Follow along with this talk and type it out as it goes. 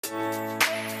Welcome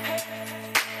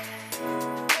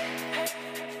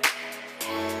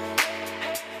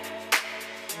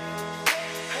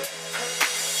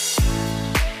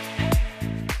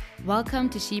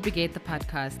to She Brigade, the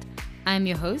podcast. I'm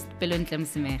your host, Belontle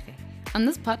Msimere. On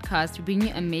this podcast, we bring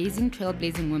you amazing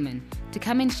trailblazing women to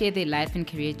come and share their life and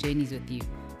career journeys with you.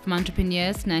 From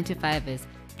entrepreneurs to 9-to-5ers,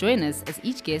 join us as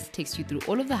each guest takes you through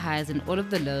all of the highs and all of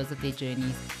the lows of their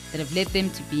journeys that have led them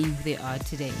to being who they are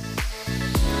today.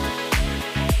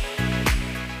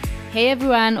 Hey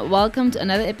everyone, welcome to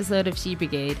another episode of She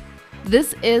Brigade.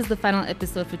 This is the final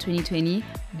episode for 2020,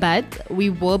 but we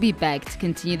will be back to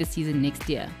continue the season next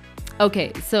year.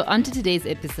 Okay, so on to today's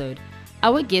episode.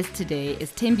 Our guest today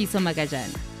is Thembiso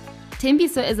Magajana.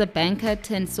 Thembiso is a banker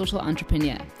turned social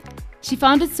entrepreneur. She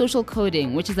founded Social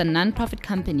Coding, which is a non-profit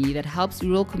company that helps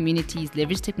rural communities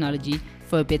leverage technology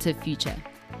for a better future.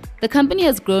 The company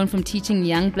has grown from teaching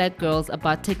young black girls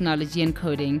about technology and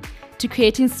coding to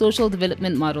creating social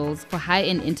development models for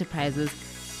high-end enterprises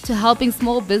to helping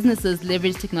small businesses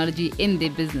leverage technology in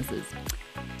their businesses.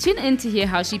 Tune in to hear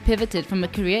how she pivoted from a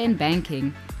career in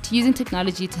banking to using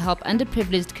technology to help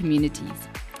underprivileged communities.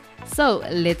 So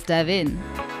let's dive in.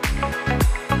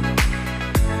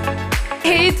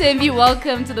 Hey Thembi,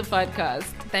 welcome to the podcast.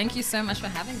 Thank you so much for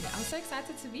having me. I'm so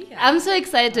excited to be here. I'm so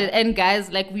excited. And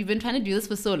guys, we've been trying to do this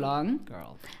for so long.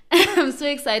 Girl. I'm so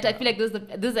excited. I feel like this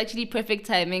is actually perfect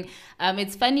timing.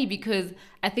 It's funny because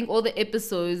I think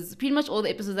pretty much all the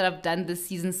episodes that I've done this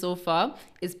season so far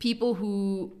is people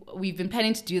who we've been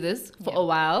planning to do this for a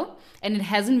while and it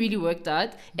hasn't really worked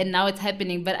out and now it's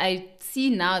happening. But I see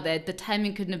now that the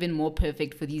timing couldn't have been more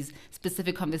perfect for these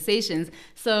specific conversations.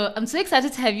 So I'm so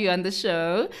excited to have you on the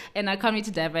show and I can't wait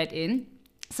to dive right in.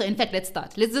 So in fact, let's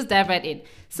start. Let's just dive right in.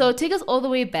 So take us all the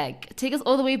way back. Take us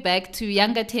all the way back to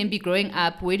younger Thembi growing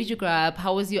up. Where did you grow up?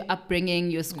 How was your upbringing,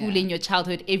 your schooling, your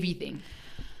childhood, everything?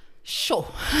 Sure.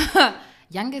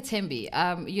 Younger Thembi.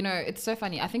 It's so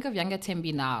funny. I think of younger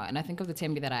Thembi now and I think of the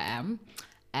Thembi that I am.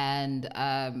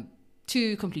 And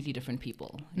two completely different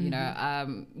people.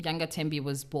 Mm-hmm. Younger Thembi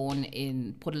was born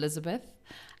in Port Elizabeth.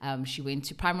 She went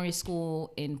to primary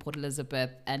school in Port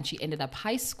Elizabeth and she ended up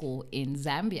high school in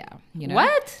Zambia.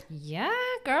 What? Yeah,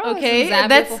 girl. Okay, Zambia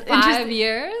that's for 5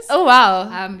 years. Oh wow.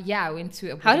 I went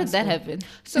to a How did school. that happen?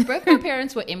 So both my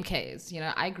parents were MKs.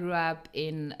 I grew up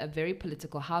in a very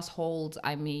political household.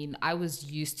 I mean, I was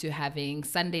used to having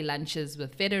Sunday lunches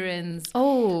with veterans.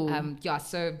 Oh.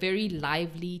 So very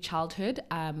lively childhood.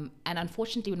 And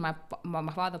unfortunately, when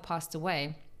my father passed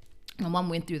away, my mom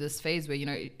went through this phase where,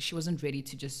 she wasn't ready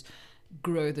to just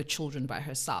grow the children by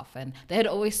herself. And they had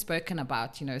always spoken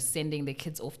about, sending their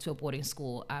kids off to a boarding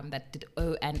school that did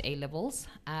O and A levels.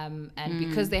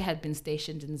 Because they had been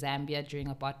stationed in Zambia during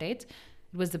apartheid, it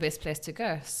was the best place to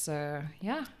go. So,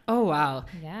 yeah. Oh, wow.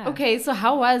 Yeah. Okay, so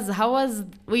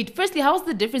firstly, how was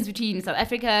the difference between South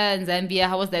Africa and Zambia?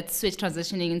 How was that switch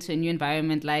transitioning into a new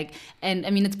environment like? And I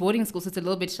mean, it's boarding school, so it's a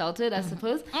little bit sheltered, I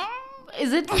suppose.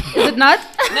 Is it not?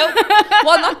 No.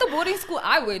 Well, not the boarding school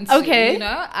I went to. Okay.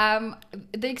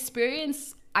 The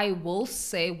experience, I will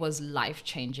say, was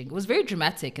life-changing. It was very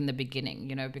dramatic in the beginning,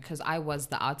 because I was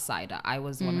the outsider. I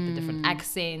was one with the different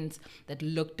accents that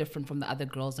looked different from the other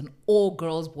girls, an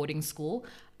all-girls boarding school.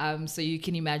 So you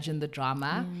can imagine the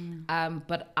drama.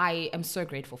 But I am so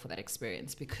grateful for that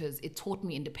experience because it taught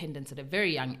me independence at a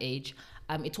very young age.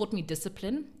 It taught me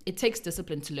discipline. It takes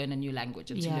discipline to learn a new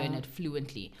language and to learn it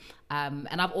fluently.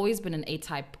 And I've always been an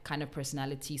A-type kind of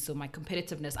personality. So my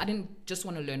competitiveness, I didn't just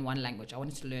want to learn one language. I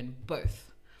wanted to learn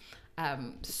both.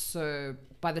 So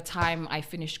by the time I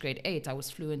finished grade 8, I was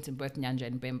fluent in both Nyanja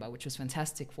and Bemba, which was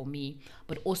fantastic for me,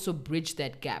 but also bridged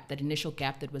that gap, that initial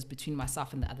gap that was between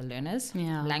myself and the other learners.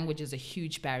 Yeah. Language is a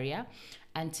huge barrier.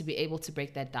 And to be able to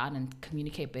break that down and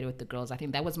communicate better with the girls, I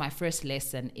think that was my first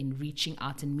lesson in reaching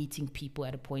out and meeting people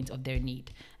at a point of their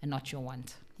need and not your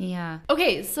want. Yeah.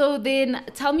 Okay, so then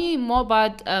tell me more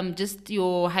about just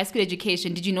your high school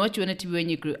education. Did you know what you wanted to be when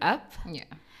you grew up? Yeah.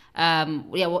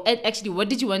 Well, actually, what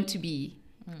did you want to be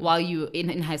while you were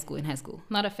in high school?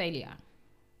 Not a failure.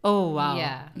 Oh, wow.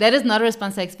 Yeah. That is not a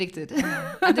response I expected.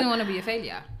 I didn't want to be a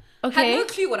failure. Okay. Had no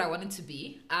clue what I wanted to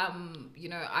be.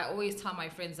 I always tell my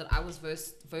friends that I was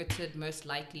voted most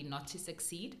likely not to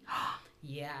succeed.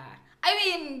 Yeah. I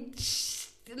mean,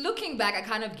 looking back, I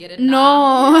kind of get it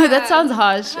now. No, that sounds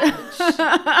harsh.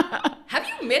 Have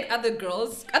you met other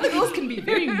girls? Other girls can be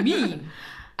very mean.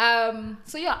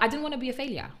 So yeah, I didn't want to be a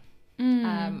failure.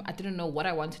 I didn't know what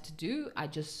I wanted to do. I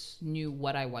just knew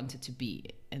what I wanted to be,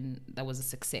 and that was a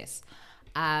success.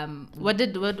 What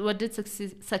did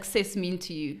success mean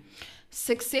to you?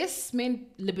 Success meant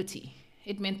liberty.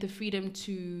 It meant the freedom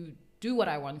to do what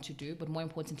I want to do, but more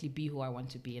importantly, be who I want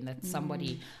to be. And that's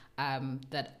somebody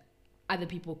that other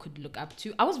people could look up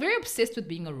to. I was very obsessed with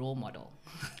being a role model.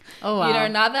 Oh, wow. You know,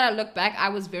 now that I look back, I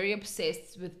was very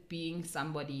obsessed with being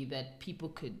somebody that people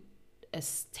could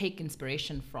take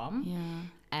inspiration from. Yeah.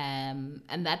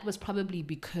 And that was probably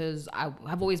because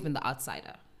I've always been the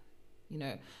outsider. You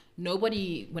know,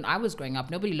 nobody, when I was growing up,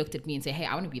 nobody looked at me and said, hey,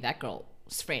 I want to be that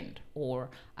girl's friend, or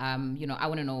you know, I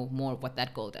want to know more of what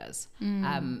that girl does.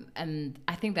 And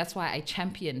I think that's why I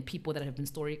champion people that have been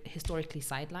historically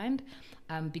sidelined,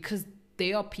 because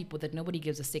they are people that nobody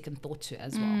gives a second thought to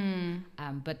as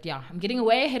well. But yeah, I'm getting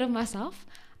way ahead of myself.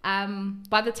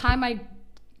 By the time I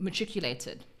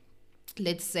matriculated,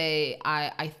 let's say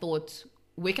I thought,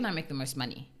 where can I make the most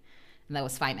money? And that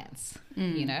was finance,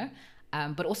 you know.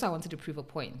 But also I wanted to prove a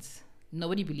point.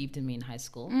 Nobody believed in me in high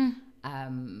school.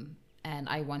 And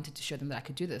I wanted to show them that I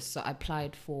could do this. So I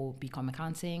applied for BCom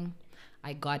accounting.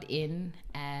 I got in,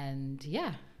 and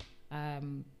yeah.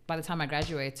 By the time I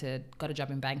graduated, got a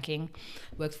job in banking,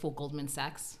 worked for Goldman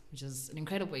Sachs, which is an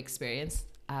incredible experience.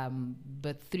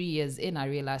 But 3 years in, I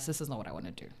realized this is not what I want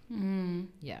to do.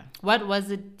 Yeah. What was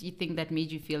it, do you think, that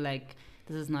made you feel like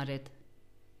this is not it?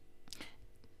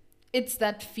 It's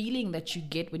that feeling that you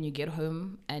get when you get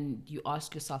home and you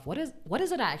ask yourself, what is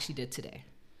it I actually did today?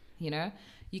 You know,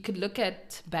 you could look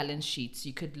at balance sheets,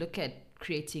 you could look at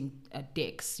creating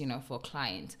decks, you know, for a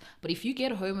client. But if you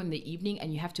get home in the evening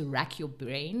and you have to rack your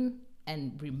brain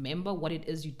and remember what it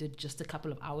is you did just a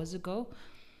couple of hours ago,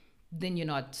 then you're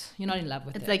not in love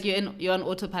with it. It's like you're on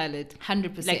autopilot.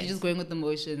 100%. Like you're just going with the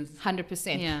motions.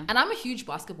 100%. Yeah. And I'm a huge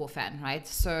basketball fan, right?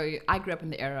 So I grew up in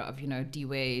the era of, you know, D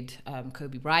Wade,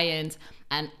 Kobe Bryant,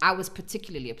 and I was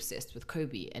particularly obsessed with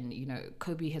Kobe. And, you know,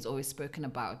 Kobe has always spoken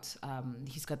about,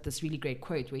 he's got this really great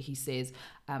quote where he says,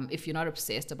 if you're not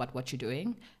obsessed about what you're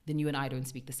doing, then you and I don't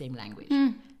speak the same language.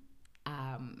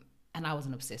 And I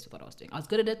wasn't obsessed with what I was doing. I was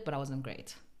good at it, but I wasn't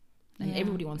great. And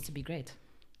everybody wants to be great.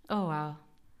 Oh, wow.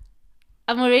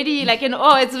 I'm already like in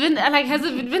awe. It's been like, has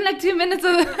it been like 2 minutes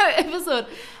of the episode?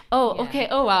 Oh, yeah. Okay.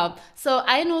 Oh, wow. So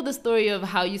I know the story of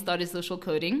how you started social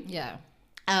coding. Yeah.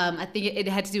 I think it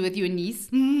had to do with your niece.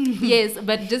 Yes,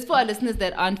 but just for our listeners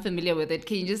that aren't familiar with it,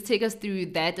 can you just take us through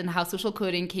that and how social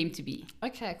coding came to be?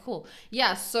 Okay, cool.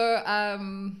 Yeah, so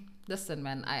listen,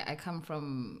 man, I come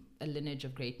from a lineage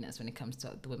of greatness when it comes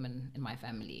to the women in my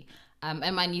family.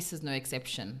 And my niece is no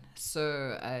exception.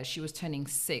 So she was turning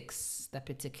 6 that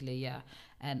particular year.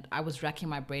 And I was racking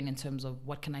my brain in terms of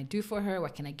what can I do for her?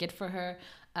 What can I get for her?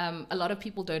 A lot of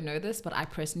people don't know this, but I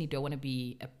personally don't want to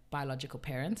be a biological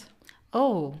parent.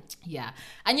 Oh. Yeah.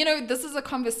 And, you know, this is a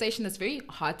conversation that's very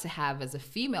hard to have as a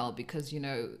female because, you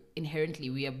know, inherently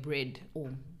we are bred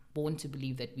or born to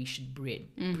believe that we should breed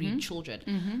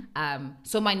children.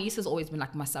 So my niece has always been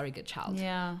like my surrogate child.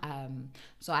 Yeah.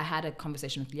 So I had a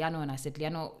conversation with Liano and I said,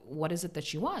 Liano, what is it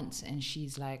that you want? And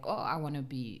she's like, oh, I want to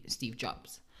be Steve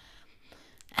Jobs.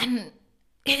 And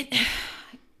it,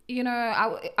 you know,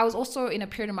 I was also in a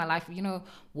period of my life, you know,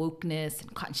 wokeness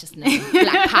and consciousness and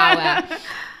black power.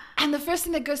 And the first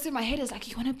thing that goes through my head is like,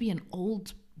 you want to be an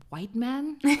old white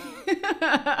man?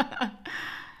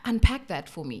 Unpack that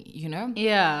for me, you know?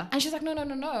 Yeah. And she's like, no.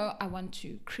 I want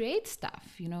to create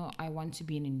stuff, you know? I want to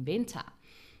be an inventor.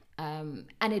 And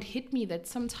it hit me that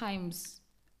sometimes,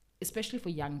 especially for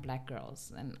young black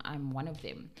girls, and I'm one of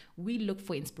them, we look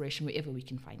for inspiration wherever we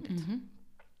can find it.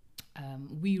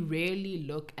 We rarely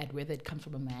look at whether it comes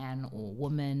from a man or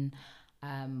woman,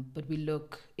 but we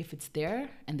look, if it's there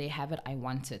and they have it, I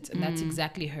want it. And that's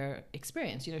exactly her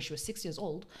experience. You know, she was 6 years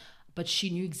old, but she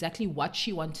knew exactly what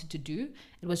she wanted to do.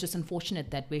 It was just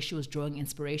unfortunate that where she was drawing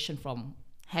inspiration from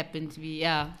happened to be,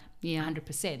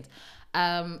 100%.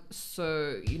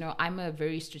 So, you know, I'm a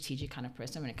very strategic kind of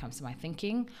person when it comes to my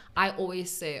thinking. I always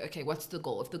say, okay, what's the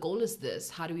goal? If the goal is this,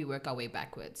 how do we work our way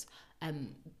backwards?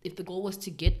 And if the goal was to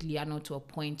get Liano to a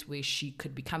point where she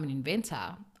could become an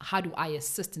inventor, how do I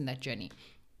assist in that journey?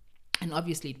 And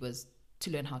obviously it was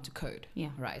to learn how to code. Yeah.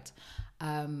 Right.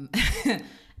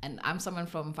 And I'm someone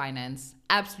from finance,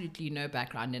 absolutely no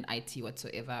background in IT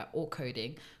whatsoever or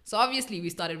coding. So obviously we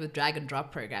started with drag and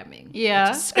drop programming. Yeah.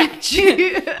 Which is scratch.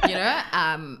 You know?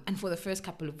 And for the first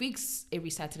couple of weeks, every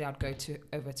Saturday I'd go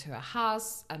over to her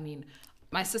house. I mean,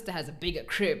 my sister has a bigger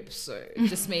crib, so it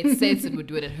just made sense that we'd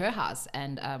do it at her house.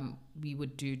 And we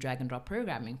would do drag and drop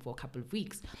programming for a couple of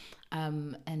weeks.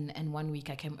 And 1 week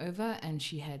I came over and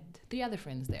she had 3 other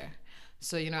friends there.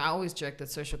 So, you know, I always joke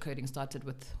that social coding started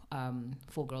with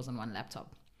 4 girls on 1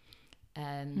 laptop.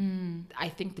 And I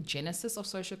think the genesis of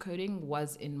social coding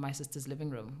was in my sister's living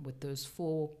room with those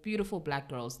 4 beautiful black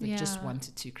girls that just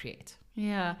wanted to create.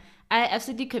 Yeah, I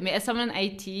absolutely commend, as someone in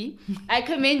IT, I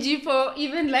commend you for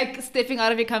even like stepping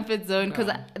out of your comfort zone, because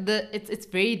it's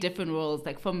very different roles.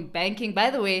 Like from banking, by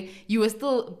the way, you were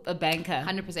still a banker.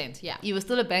 100%, yeah. You were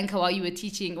still a banker while you were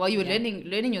teaching, while you were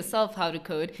learning yourself how to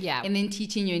code, and then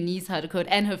teaching your niece how to code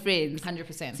and her friends.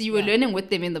 100%. So you were learning with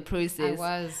them in the process. I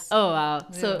was. Oh wow!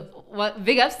 Yeah. So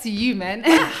big ups to you, man.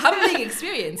 Humbling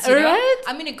experience, you know? Right?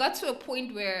 I mean, it got to a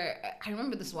point where I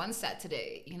remember this one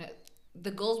Saturday, the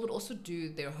girls would also do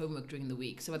their homework during the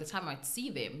week. So by the time I'd see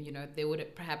them, they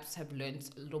would perhaps have learned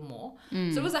a little more.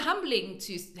 So it was humbling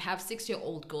to have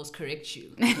 6-year-old girls correct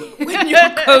you when your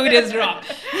code is wrong.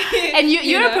 And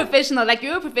you're a professional, like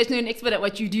you're a professional and expert at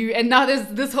what you do. And now there's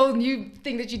this whole new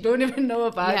thing that you don't even know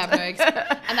about. You have no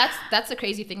experience. And that's the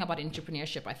crazy thing about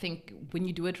entrepreneurship. I think when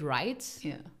you do it right,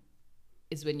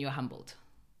 is when you're humbled.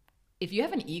 If you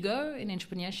have an ego in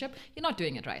entrepreneurship, you're not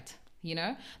doing it right.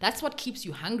 That's what keeps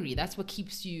you hungry. That's what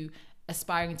keeps you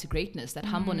aspiring to greatness, that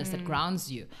humbleness that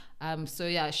grounds you. So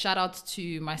yeah, shout out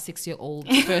to my 6-year-old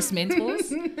first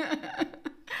mentors.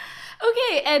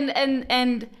 Okay.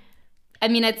 And I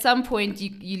mean, at some point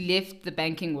you left the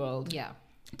banking world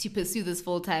to pursue this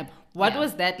full time. What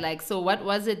was that like? So what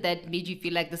was it that made you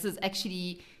feel like this is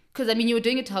actually, because I mean, you were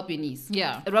doing it to help your niece.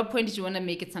 Yeah. At what point did you want to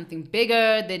make it something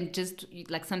bigger than just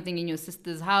like something in your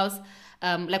sister's house?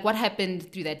 Like what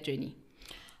happened through that journey?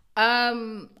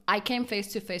 I came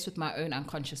face to face with my own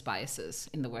unconscious biases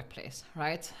in the workplace,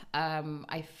 right?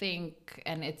 I think,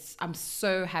 and I'm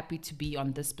so happy to be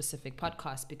on this specific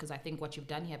podcast, because I think what you've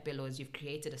done here, Bello, is you've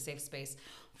created a safe space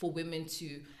for women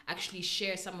to actually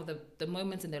share some of the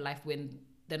moments in their life when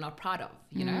they're not proud of,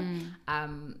 you know?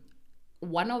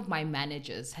 One of my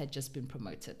managers had just been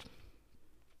promoted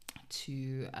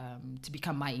to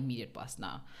become my immediate boss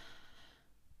now.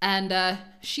 And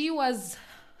she was,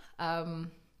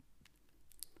 in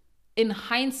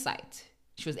hindsight,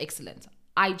 she was excellent.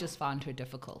 I just found her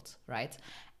difficult, right?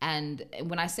 And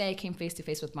when I say I came face to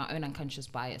face with my own unconscious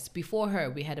bias, before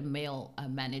her, we had a male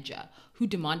manager who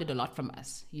demanded a lot from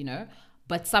us,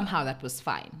 but somehow that was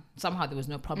fine. Somehow there was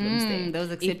no problems there. That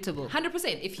was acceptable.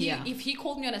 100%. If he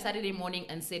called me on a Saturday morning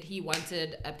and said he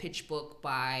wanted a pitch book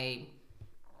by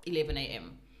 11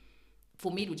 a.m., for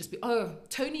me, it would just be, oh,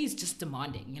 Tony's just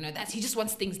demanding, he just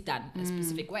wants things done in a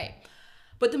specific way.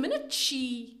 But the minute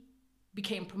she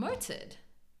became promoted,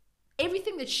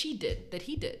 everything that he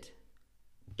did,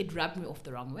 it rubbed me off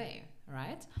the wrong way,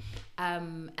 right?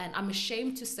 And I'm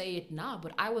ashamed to say it now,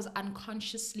 but I was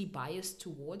unconsciously biased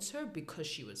towards her because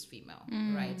she was female,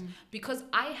 right? Because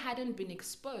I hadn't been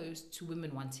exposed to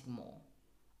women wanting more.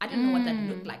 I didn't know what that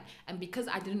looked like. And because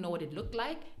I didn't know what it looked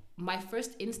like, my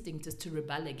first instinct is to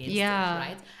rebel against it,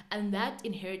 right? And that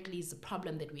inherently is the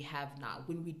problem that we have now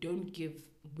when we don't give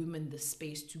women the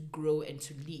space to grow and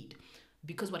to lead.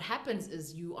 Because what happens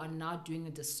is you are now doing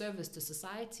a disservice to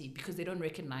society because they don't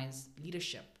recognize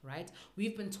leadership, right?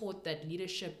 We've been taught that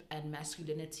leadership and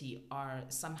masculinity are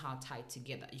somehow tied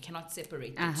together. You cannot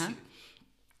separate the two.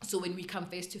 So when we come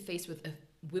face to face with a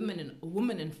woman in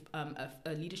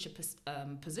a leadership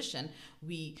position,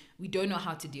 we don't know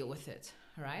how to deal with it,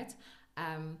 right?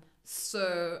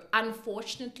 So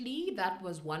unfortunately, that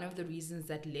was one of the reasons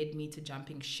that led me to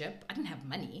jumping ship. I didn't have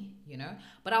money,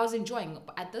 but I was enjoying.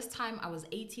 At this time, I was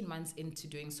 18 months into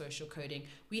doing social coding.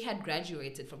 We had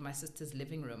graduated from my sister's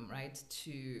living room, right,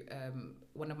 to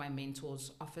one of my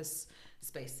mentors' office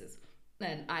spaces.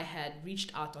 And I had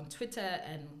reached out on Twitter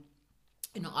and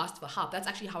asked for help. That's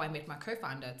actually how I met my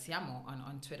co-founder, Tiamo,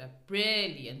 on Twitter.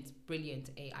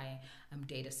 Brilliant AI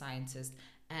data scientist.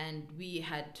 And we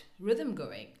had rhythm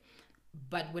going.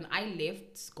 But when I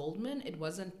left Goldman, it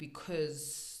wasn't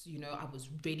because, I was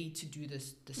ready to do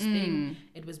this thing.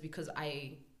 It was because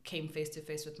I came face to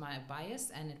face with my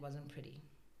bias and it wasn't pretty.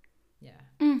 Yeah.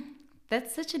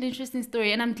 That's such an interesting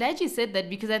story. And I'm glad you said that,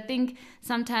 because I think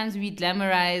sometimes we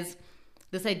glamorize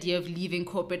this idea of leaving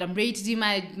corporate. I'm ready to do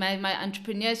my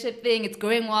entrepreneurship thing. It's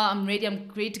going well. I'm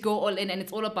ready to go all in. And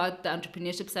it's all about the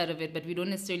entrepreneurship side of it. But we don't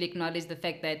necessarily acknowledge the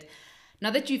fact that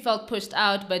not that you felt pushed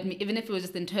out, but even if it was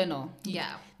just internal.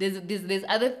 Yeah. There's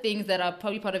other things that are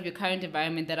probably part of your current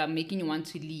environment that are making you want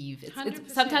to leave.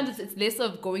 Sometimes it's less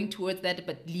of going towards that,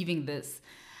 but leaving this.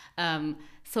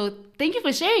 So thank you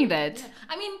for sharing that. Yeah.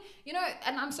 I mean,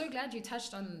 and I'm so glad you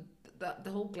touched on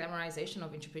the whole glamorization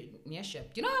of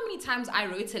entrepreneurship. Do you know how many times I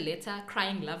wrote a letter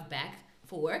crying love back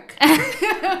for work?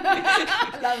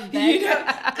 Love back.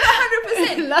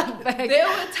 100%. Love back. There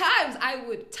were times I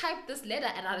would type this letter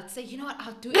and I would say, you know what,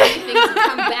 I'll do anything to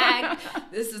come back.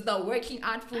 This is not working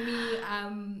out for me.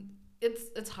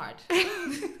 It's hard.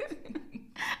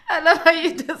 I love how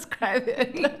you describe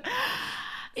it.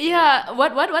 Yeah.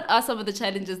 What are some of the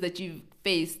challenges that you've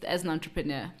faced as an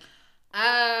entrepreneur?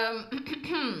 I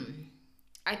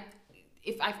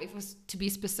if it was to be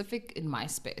specific in my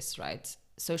space, right?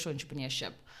 Social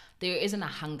entrepreneurship, there isn't a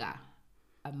hunger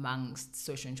amongst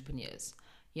social entrepreneurs.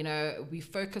 You know, we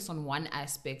focus on one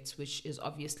aspect, which is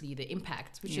obviously the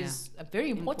impact, which is a very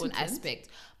important aspect,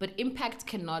 but impact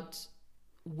cannot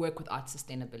work without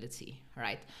sustainability,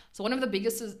 right? So one of the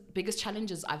biggest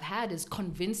challenges I've had is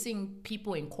convincing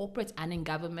people in corporate and in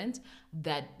government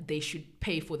that they should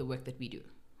pay for the work that we do,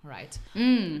 right?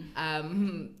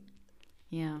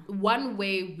 Yeah. One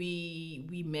way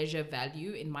we measure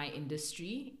value in my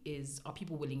industry is, are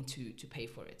people willing to pay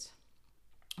for it,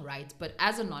 right? But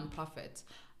as a nonprofit,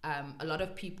 a lot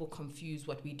of people confuse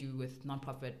what we do with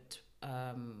nonprofit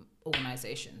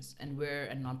organizations, and we're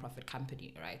a nonprofit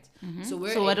company, right? So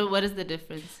what is the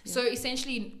difference? So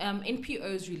essentially,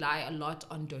 NPOs rely a lot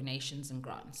on donations and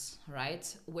grants,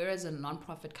 right? Whereas a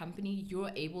nonprofit company,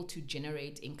 you're able to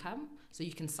generate income, so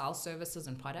you can sell services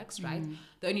and products, right?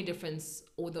 The only difference,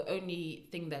 or the only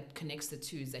thing that connects the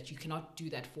two, is that you cannot do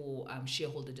that for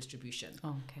shareholder distribution.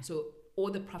 Oh, okay. So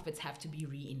all the profits have to be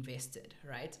reinvested,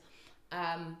 right?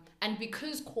 And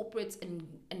because corporates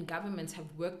and governments have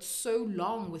worked so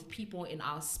long with people in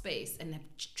our space and have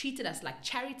treated us like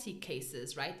charity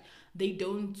cases, right? They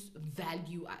don't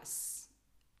value us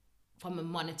from a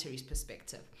monetary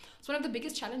perspective. So one of the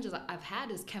biggest challenges I've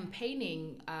had is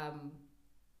campaigning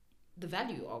the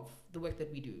value of the work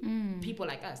that we do. People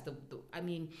like us. I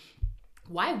mean,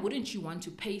 why wouldn't you want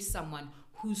to pay someone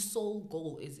whose sole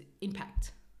goal is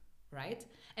impact, right?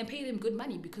 And pay them good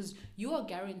money, because you are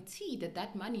guaranteed that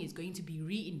that money is going to be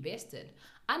reinvested.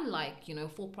 Unlike, you know,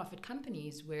 for-profit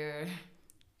companies where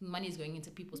money is going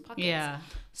into people's pockets. Yeah.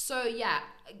 So yeah,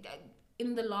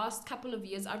 in the last couple of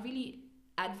years, I've really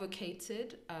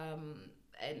advocated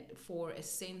and for a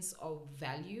sense of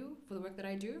value for the work that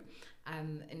I do.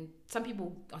 And some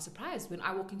people are surprised when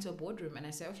I walk into a boardroom and I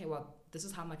say, okay, well, this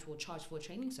is how much we'll charge for a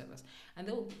training service. And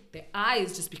their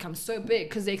eyes just become so big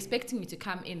because they're expecting me to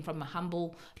come in from a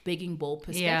humble, begging bowl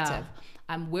perspective.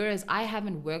 Whereas I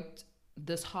haven't worked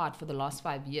this hard for the last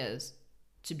 5 years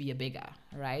to be a beggar,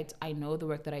 right? I know the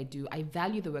work that I do. I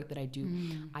value the work that I do.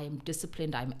 I am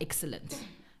disciplined. I'm excellent,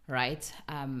 right?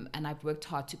 And I've worked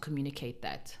hard to communicate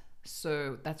that.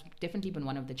 So that's definitely been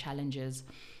one of the challenges.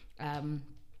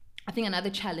 I think another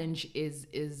challenge is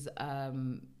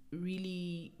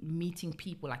really meeting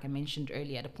people, like I mentioned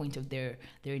earlier, at a point of their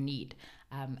need.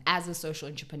 As a social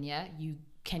entrepreneur, you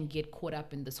can get caught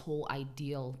up in this whole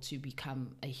ideal to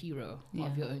become a hero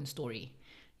of your own story,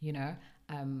 you know?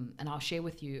 And I'll share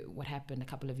with you what happened a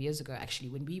couple of years ago, actually,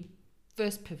 when we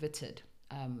first pivoted.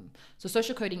 So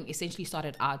social coding essentially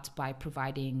started out by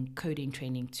providing coding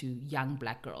training to young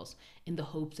Black girls in the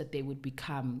hopes that they would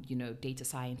become, you know, data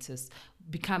scientists,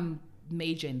 become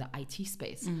major in the IT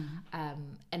space.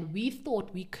 And we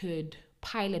thought we could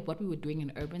pilot what we were doing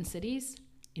in urban cities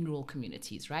in rural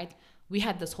communities, right? We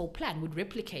had this whole plan, would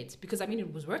replicate, because I mean,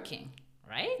 it was working,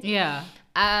 right? Yeah.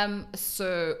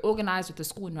 So organized with the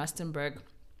school in Rustenburg.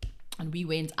 And we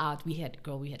went out, we had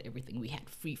everything. We had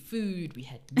free food, we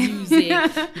had music,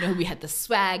 you know, we had the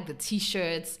swag, the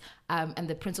t-shirts. And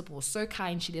the principal was so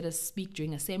kind. She let us speak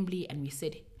during assembly, and we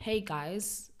said, hey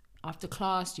guys, after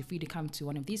class, you're free to come to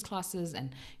one of these classes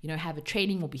and, you know, have a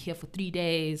training. We'll be here for 3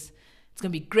 days. It's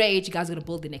going to be great. You guys are going to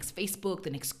build the next Facebook, the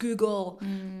next Google.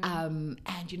 And,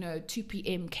 you know, 2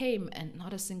 p.m. came and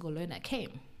not a single learner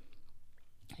came.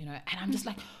 You know, and I'm just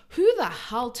like, who the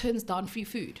hell turns down free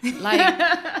food?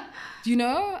 Like, you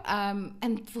know,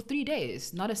 and for 3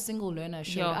 days, not a single learner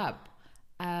showed up.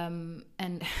 And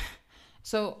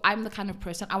so I'm the kind of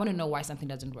person, I want to know why something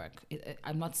doesn't work.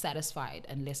 I'm not satisfied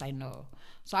unless I know.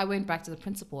 So I went back to the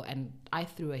principal and I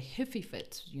threw a hippie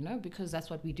fit, you know, because that's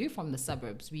what we do from the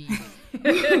suburbs. We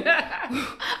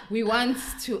we want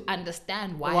to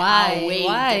understand why our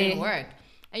way didn't work.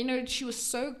 And, you know, she was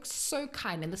so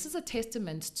kind. And this is a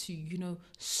testament to, you know,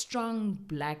 strong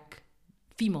Black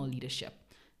female leadership.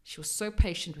 She was so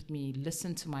patient with me,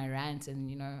 listened to my rant. And,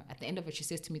 you know, at the end of it, she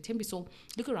says to me, Thembiso,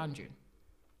 look around you,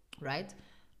 right?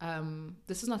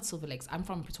 This is not Silver Lakes. I'm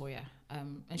from Pretoria.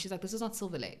 And she's like, this is not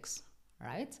Silver Lakes,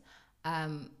 right?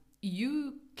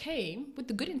 You came with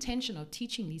the good intention of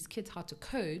teaching these kids how to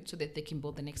code so that they can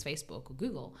build the next Facebook or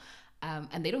Google.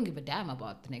 And they don't give a damn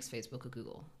about the next Facebook or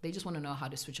Google. They just want to know how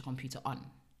to switch a computer on.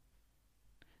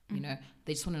 You know,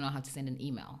 they just want to know how to send an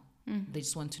email. They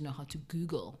just want to know how to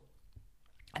Google.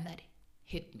 And that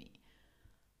hit me.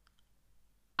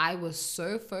 I was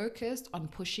so focused on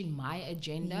pushing my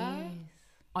agenda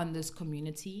on this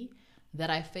community that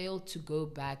I failed to go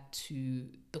back to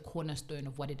the cornerstone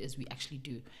of what it is we actually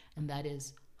do, and that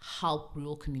is help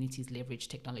rural communities leverage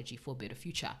technology for a better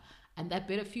future. And that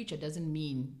better future doesn't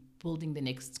mean building the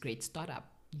next great startup,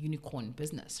 unicorn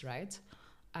business, right?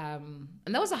 And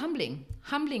that was a humbling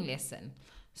lesson.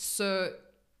 So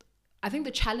I think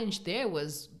the challenge there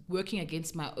was working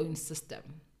against my own system,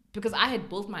 because I had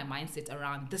built my mindset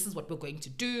around this is what we're going to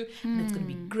do and it's going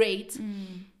to be great.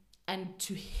 And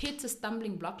to hit a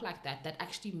stumbling block like that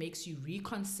actually makes you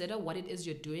reconsider what it is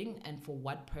you're doing and for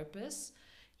what purpose.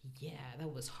 Yeah,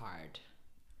 that was hard.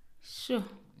 Sure.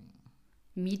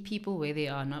 Meet people where they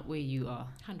are, not where you are.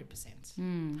 100%.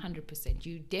 100%.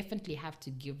 You definitely have to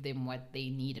give them what they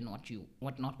need and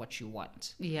not what you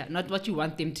want. Yeah, not what you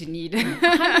want them to need.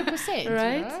 100%.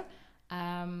 Right? You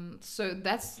know? So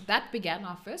that began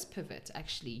our first pivot,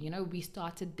 actually. You know, we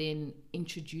started then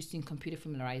introducing computer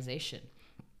familiarization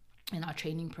in our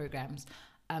training programs.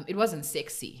 It wasn't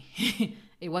sexy.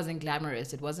 It wasn't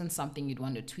glamorous. It wasn't something you'd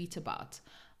want to tweet about.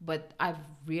 But I've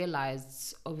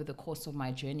realized over the course of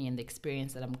my journey and the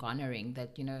experience that I'm garnering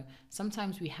that, you know,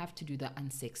 sometimes we have to do the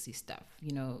unsexy stuff.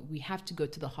 You know, we have to go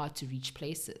to the hard to reach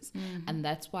places. And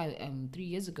that's why 3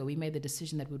 years ago, we made the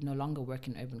decision that we would no longer work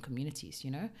in urban communities,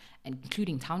 you know, and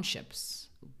including townships.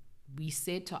 We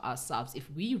said to ourselves,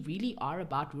 if we really are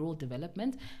about rural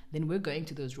development, then we're going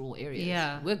to those rural areas.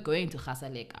 Yeah. We're going to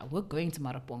Khasaleka, we're going to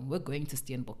Marapong, we're going to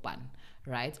Steenbokpan,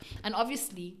 right? And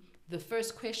obviously, the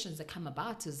first questions that come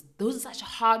about is, those are such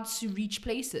hard to reach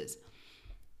places.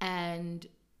 And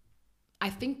I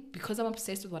think because I'm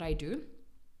obsessed with what I do,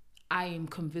 I am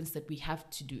convinced that we have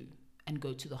to do and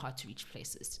go to the hard to reach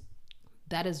places.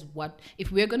 That is what,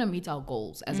 if we're going to meet our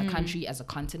goals as a country, as a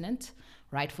continent,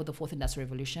 right, for the fourth industrial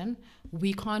revolution,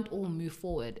 we can't all move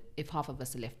forward if half of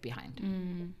us are left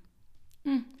behind.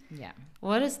 Yeah.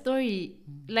 What a story.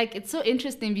 Like, it's so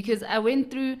interesting because I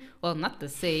went through, well, not the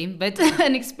same, but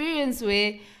an experience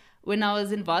where when I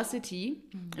was in varsity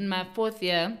in my 4th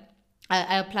year,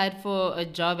 I applied for a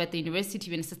job at the university to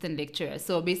be an assistant lecturer.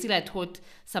 So basically I taught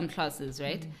some classes,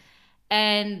 right?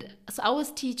 And so I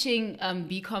was teaching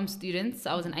BCom students.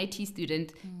 So I was an IT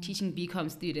student teaching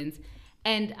BCom students.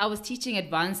 And I was teaching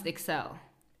advanced Excel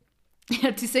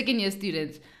to second-year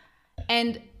students.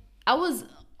 And I was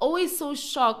always so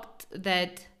shocked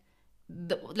that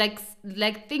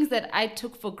like things that I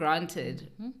took for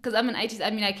granted, because I'm an IT.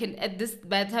 I mean, I can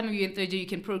by the time you're in 3rd year, you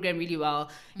can program really well.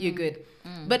 You're good.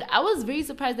 But I was very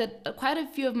surprised that quite a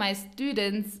few of my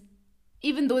students,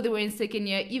 even though they were in 2nd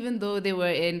year, even though they were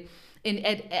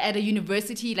at a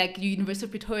university like University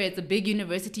of Pretoria, it's a big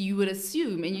university, you would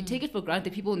assume and you take it for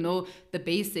granted people know the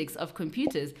basics of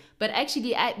computers. But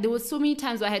actually, there were so many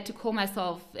times where I had to call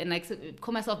myself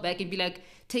back and be like,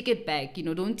 take it back, you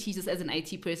know, don't teach us as an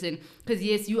IT person, because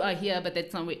yes, you are here, but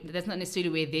that's not necessarily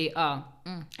where they are.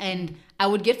 And I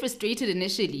would get frustrated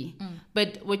initially,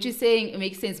 but what you're saying, it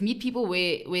makes sense. Meet people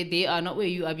where they are, not where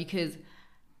you are, because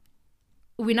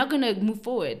we're not gonna move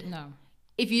forward. No.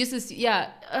 If you used to,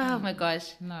 oh my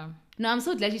gosh. No, I'm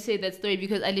so glad you said that story,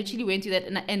 because I literally went through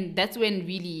that, and that's when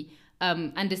really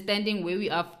understanding where we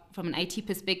are from an IT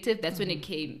perspective, that's when it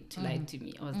came to light to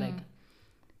me. I was like,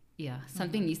 yeah,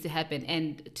 something needs to happen.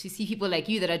 And to see people like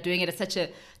you that are doing it at such a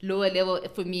lower level,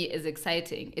 for me, is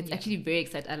exciting. It's actually very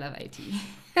exciting. I love IT.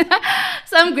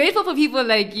 So I'm grateful for people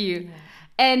like you. Yeah.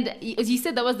 And as you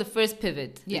said, that was the first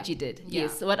pivot that you did. Yeah.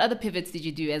 Yes. So what other pivots did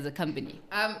you do as a company?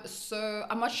 So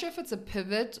I'm not sure if it's a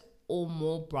pivot or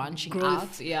more branching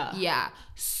Growth, out. Yeah. Yeah.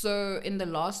 So in the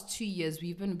last 2 years,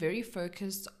 we've been very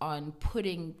focused on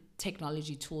putting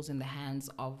technology tools in the hands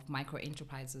of micro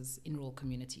enterprises in rural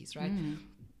communities, right?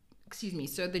 Excuse me.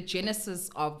 So the genesis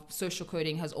of social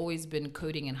coding has always been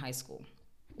coding in high school.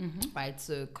 Right,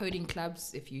 so coding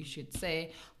clubs, if you should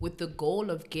say, with the goal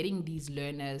of getting these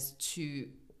learners to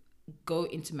go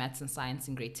into maths and science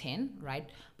in grade 10, right?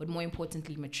 But more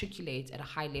importantly, matriculate at a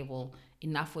high level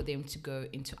enough for them to go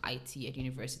into IT at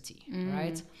university,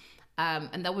 right?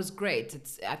 And that was great.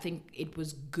 I think it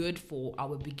was good for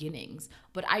our beginnings.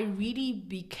 But I really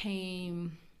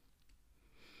became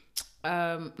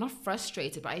not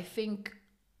frustrated, but I think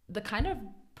the kind of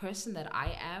person that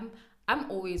I am, I'm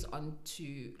always on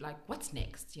to like, what's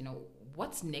next? You know,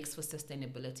 what's next for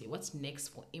sustainability? What's next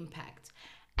for impact?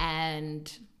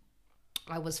 And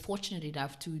I was fortunate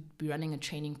enough to be running a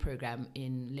training program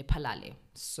in Lephalale.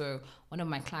 So one of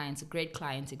my clients, a great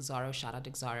client, Exaro, shout out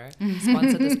Exaro,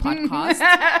 sponsored this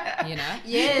podcast, you know?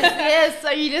 Yes,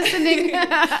 are you listening?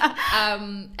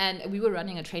 And we were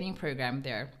running a training program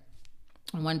there.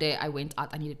 And one day I went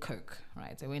out, I needed Coke,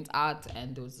 right? I went out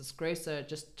and there was this grocer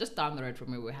just down the road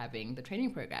from where we were having the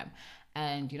training program.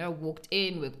 And, walked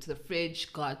in, went to the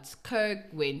fridge, got Coke,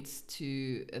 went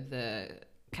to the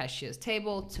cashier's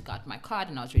table, took out my card,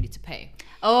 and I was ready to pay.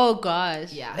 Oh,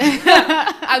 gosh. Yeah.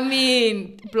 I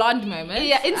mean, blonde moment.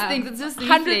 Yeah, instinct. It's just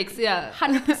reflex. Yeah.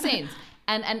 100%.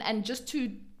 And just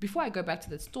before I go back to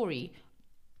the story,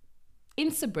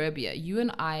 in suburbia, you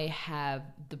and I have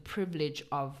the privilege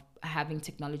of having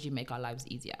technology make our lives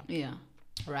easier. Yeah.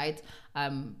 Right?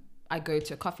 I go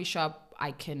to a coffee shop,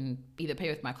 I can either pay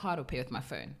with my card or pay with my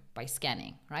phone by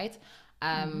scanning, right?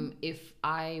 If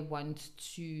I want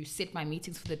to set my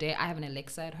meetings for the day, I have an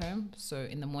Alexa at home. So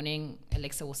in the morning,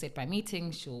 Alexa will set my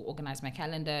meetings, she'll organize my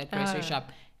calendar, grocery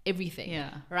shop, everything. Yeah.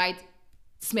 Right?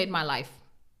 It's made my life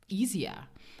easier.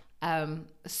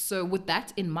 So with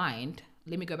that in mind,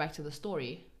 let me go back to the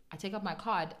story. I take up my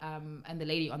card, and the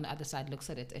lady on the other side looks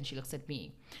at it, and she looks at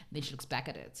me. Then she looks back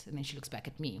at it, and then she looks back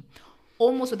at me.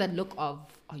 Almost with that look of,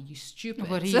 are you stupid?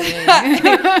 What are you doing?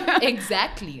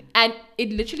 Exactly. And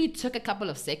it literally took a couple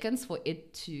of seconds for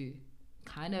it to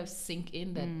kind of sink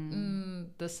in that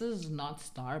this is not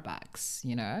Starbucks,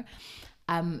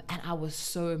 And I was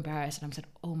so embarrassed. And I said,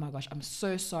 oh my gosh, I'm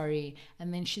so sorry.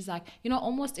 And then she's like,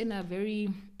 almost in a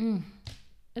very,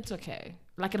 it's okay.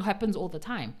 Like it happens all the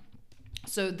time.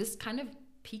 So this kind of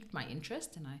piqued my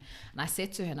interest. And I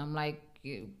said to her, and I'm like,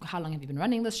 how long have you been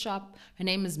running this shop? Her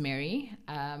name is Mary,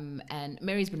 and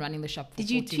Mary's been running the shop for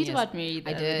 14 years. Did you tweet about Mary?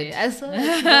 I did. I saw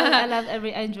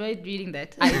it. I enjoyed reading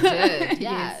that. I did,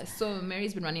 yeah. Yes. So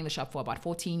Mary's been running the shop for about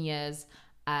 14 years.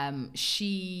 So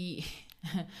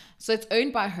it's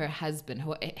owned by her husband,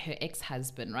 her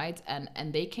ex-husband, right?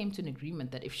 And they came to an agreement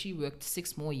that if she worked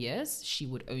 6 more years, she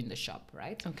would own the shop,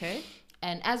 right? Okay.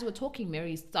 And as we're talking,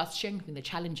 Mary starts sharing with me the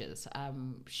challenges.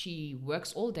 She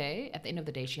works all day. At the end of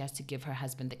the day, she has to give her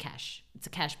husband the cash. It's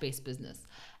a cash-based business.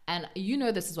 And you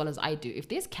know this as well as I do. If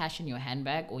there's cash in your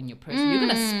handbag or in your purse, you're going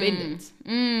to spend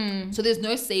it. So there's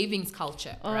no savings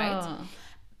culture, right?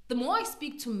 The more I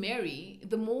speak to Mary,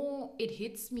 the more it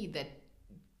hits me that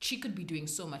she could be doing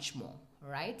so much more,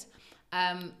 right?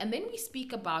 And then we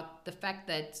speak about the fact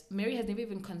that Mary has never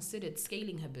even considered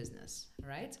scaling her business,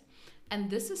 right? And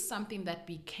this is something that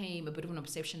became a bit of an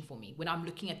obsession for me when I'm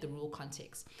looking at the rural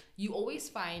context. You always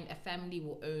find a family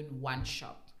will own one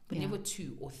shop, but never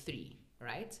 2 or 3,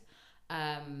 right?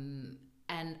 And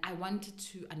I wanted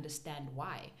to understand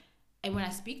why. And when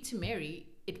I speak to Mary,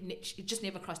 it just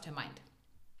never crossed her mind,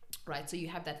 right? So you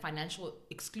have that financial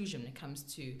exclusion when it comes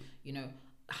to,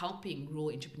 helping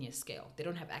rural entrepreneurs scale. They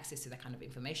don't have access to that kind of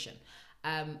information.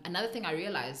 Another thing I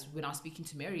realized when I was speaking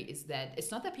to Mary is that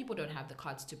it's not that people don't have the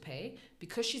cards to pay.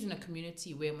 Because she's in a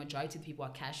community where a majority of people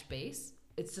are cash-based,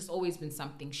 it's just always been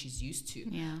something she's used to.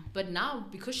 Yeah. But now,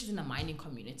 because she's in a mining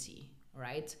community,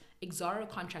 right, Exxaro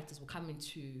contractors will come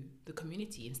into the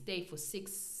community and stay for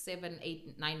 6, 7,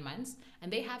 8, 9 months,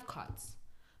 and they have cards.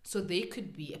 So they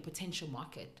could be a potential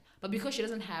market. But because she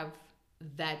doesn't have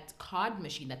that card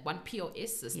machine, that one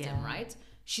POS system, right,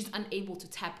 she's unable to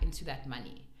tap into that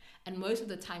money. And most of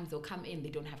the times they'll come in,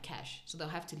 they don't have cash. So they'll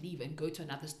have to leave and go to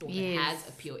another store that has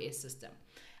a POS system.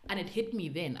 And it hit me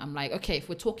then. I'm like, okay, if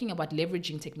we're talking about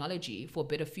leveraging technology for a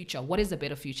better future, what is a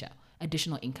better future?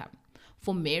 Additional income.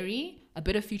 For Mary, a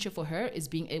better future for her is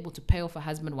being able to pay off her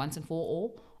husband once and for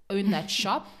all, own that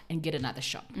shop, and get another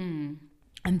shop.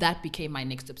 And that became my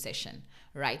next obsession,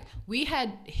 right? We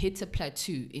had hit a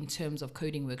plateau in terms of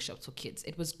coding workshops for kids.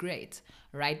 It was great,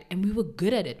 right? And we were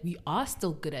good at it. We are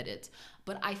still good at it.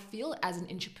 But I feel as an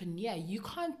entrepreneur, you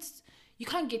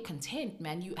can't get content,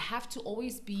 man. You have to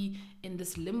always be in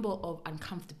this limbo of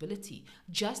uncomfortability,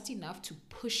 just enough to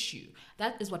push you.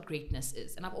 That is what greatness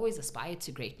is. And I've always aspired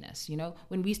to greatness.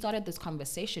 When we started this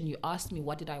conversation, you asked me,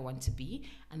 what did I want to be?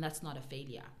 And that's not a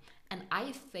failure. And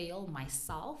I fail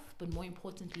myself, but more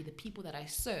importantly, the people that I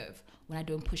serve when I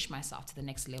don't push myself to the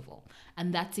next level.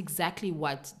 And that's exactly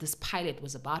what this pilot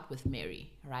was about with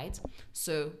Mary, right?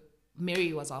 So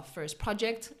Mary was our first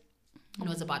project. And it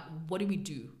was about, what do we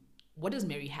do? What does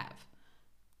Mary have?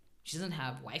 She doesn't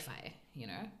have Wi-Fi,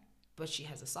 but she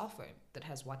has a cell phone that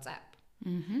has WhatsApp.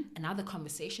 And now the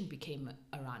conversation became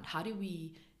around, how do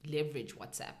we leverage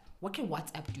WhatsApp? What can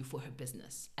WhatsApp do for her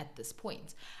business at this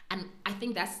point? And I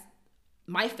think that's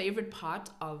my favorite part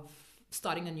of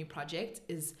starting a new project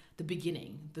is the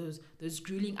beginning, those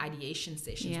grueling ideation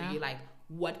sessions where you're like,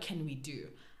 what can we do?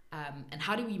 And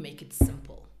how do we make it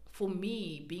simple? For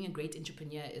me, being a great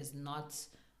entrepreneur is not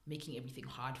making everything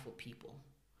hard for people.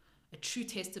 A true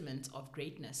testament of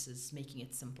greatness is making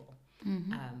it simple.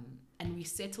 And we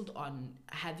settled on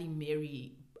having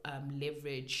Mary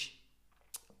leverage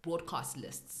broadcast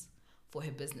lists for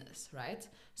her business, right?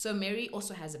 So Mary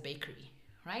also has a bakery,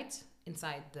 right?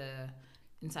 Inside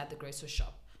the grocery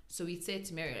shop. So we said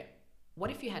to Mary, what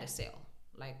if you had a sale,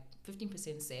 like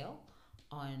 15% sale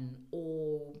on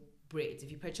all breads?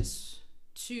 If you purchase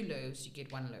 2 loaves, you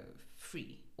get 1 loaf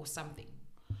free or something.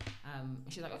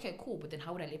 She's like, okay, cool. But then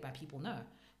how would I let my people know?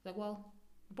 Like, well,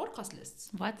 broadcast lists.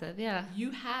 WhatsApp, yeah.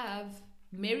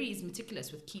 Mary is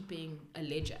meticulous with keeping a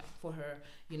ledger for her,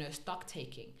 stock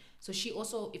taking. So she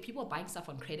also, if people are buying stuff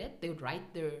on credit, they would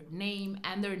write their name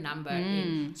and their number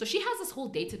in. So she has this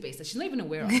whole database that she's not even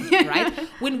aware of, right?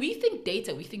 When we think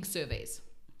data, we think surveys.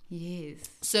 Yes.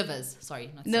 Servers,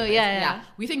 sorry. Not no, surveys. yeah.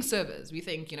 We think servers. We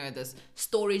think, this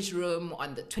storage room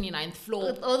on the 29th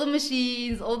floor. With all the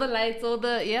machines, all the lights,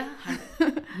 yeah.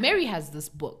 Mary has this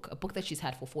book, a book that she's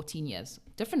had for 14 years.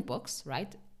 Different books,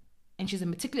 right? And she's a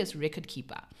meticulous record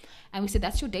keeper. And we said,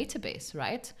 that's your database,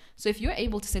 right? So if you're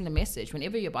able to send a message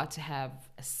whenever you're about to have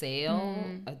a sale,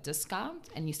 a discount,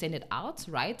 and you send it out,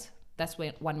 right? That's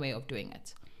one way of doing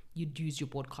it. You'd use your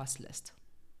broadcast list.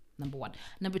 Number 1.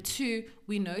 Number 2,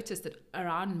 we noticed that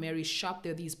around Mary's shop,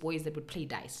 there are these boys that would play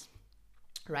dice,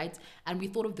 right? And we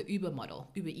thought of the Uber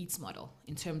Eats model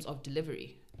in terms of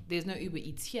delivery. There's no Uber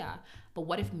Eats here, but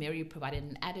what if Mary provided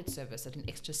an added service at an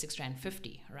extra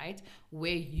R6.50, right?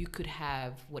 Where you could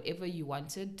have whatever you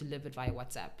wanted delivered via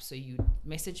WhatsApp. So you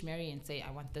message Mary and say,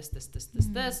 I want this, this,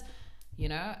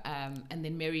 and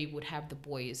then Mary would have the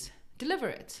boys deliver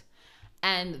it.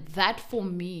 And that for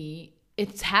me,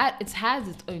 it has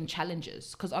its own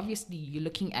challenges, because obviously you're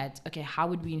looking at, okay, how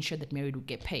would we ensure that Mary would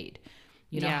get paid?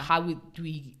 How would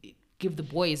we give the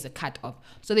boys a cut of?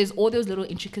 So there's all those little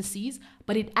intricacies,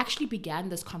 but it actually began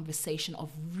this conversation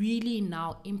of really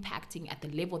now impacting at the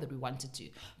level that we wanted to,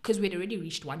 because we'd already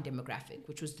reached one demographic,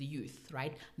 which was the youth,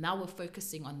 right? Now we're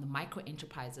focusing on the micro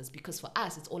enterprises, because for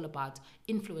us, it's all about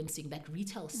influencing that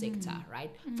retail sector,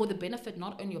 right? For the benefit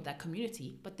not only of that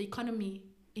community, but the economy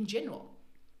in general.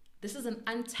 This is an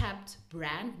untapped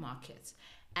brand market.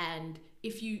 And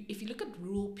if you look at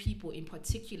rural people in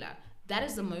particular, that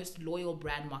is the most loyal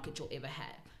brand market you'll ever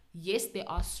have. Yes, they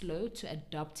are slow to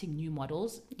adopting new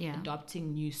models,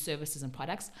 adopting new services and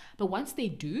products. But once they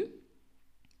do,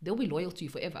 they'll be loyal to you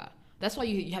forever. That's why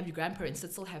you have your grandparents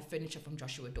that still have furniture from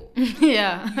Joshua Door.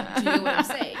 Yeah. Do you know what I'm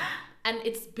saying? And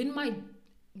it's been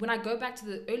when I go back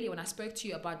to earlier when I spoke to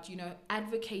you about,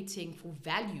 advocating for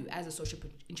value as a social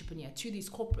entrepreneur to these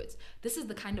corporates, this is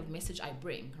the kind of message I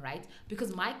bring, right?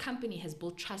 Because my company has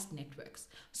built trust networks.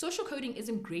 Social coding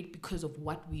isn't great because of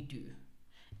what we do.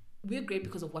 We're great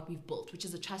because of what we've built, which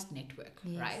is a trust network,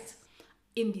 right?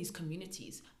 In these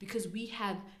communities, because we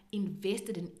have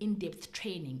invested in in-depth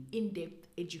training, in-depth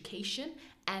education,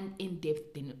 and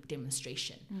in-depth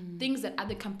demonstration. Things that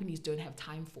other companies don't have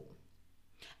time for.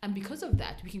 And because of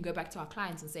that, we can go back to our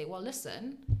clients and say, well,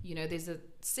 listen, there's a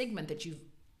segment that you're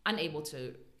unable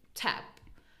to tap.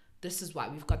 This is why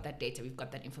we've got that data. We've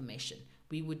got that information.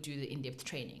 We would do the in-depth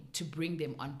training to bring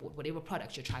them on board, whatever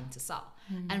product you're trying to sell.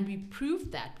 And we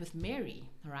proved that with Mary,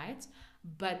 right?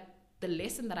 But the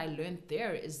lesson that I learned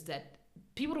there is that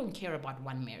people don't care about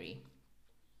one Mary.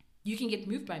 You can get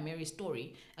moved by Mary's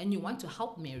story and you want to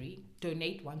help Mary,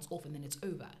 donate once off, and then it's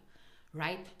over,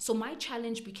 right? So my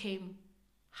challenge became,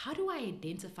 how do I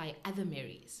identify other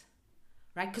Marys,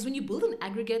 right? Because when you build an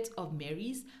aggregate of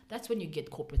Marys, that's when you get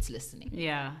corporates listening.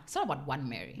 Yeah. It's not about one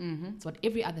Mary. It's about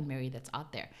every other Mary that's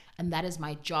out there. And that is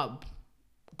my job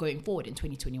going forward in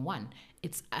 2021.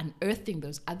 It's unearthing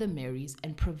those other Marys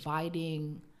and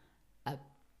providing a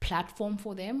platform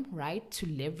for them, right? To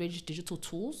leverage digital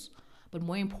tools, but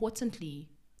more importantly,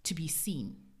 to be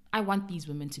seen. I want these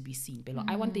women to be seen, Bello.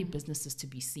 I want their businesses to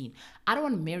be seen. I don't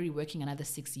want Mary working another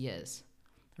 6 years,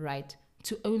 right?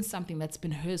 To own something that's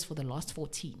been hers for the last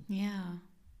 14. Yeah.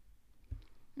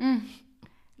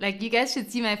 Like, you guys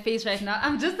should see my face right now.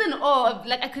 I'm just in awe.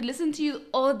 I could listen to you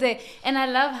all day. And I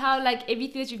love how,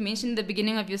 everything that you've mentioned in the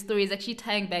beginning of your story is actually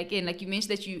tying back in. You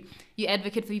mentioned that you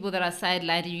advocate for people that are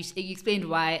sidelined, and you explained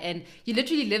why. And you're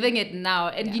literally living it now.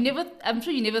 And I'm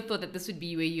sure you never thought that this would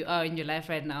be where you are in your life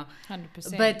right now.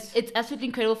 100%. But it's absolutely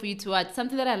incredible for you to watch.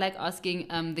 Something that I like asking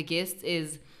the guests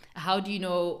is, how do you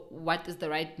know what is the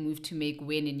right move to make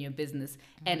when in your business?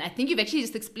 And I think you've actually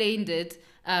just explained it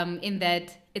in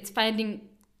that it's finding...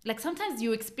 sometimes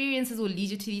your experiences will lead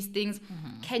you to these things.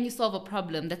 Can you solve a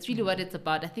problem? That's really what it's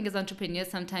about. I think as entrepreneurs,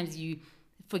 sometimes you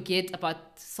forget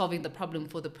about solving the problem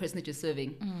for the person that you're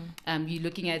serving. You're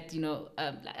looking at,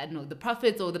 I don't know, the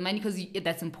profits or the money, because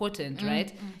that's important,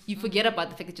 right? You forget about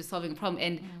the fact that you're solving a problem,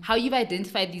 and how you've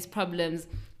identified these problems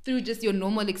through just your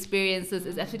normal experiences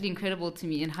is absolutely incredible to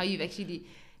me, and how you've actually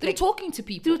Through talking to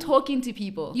people. Through talking to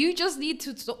people. You just need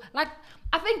to talk. Like,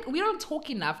 I think we don't talk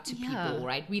enough to Yeah. people,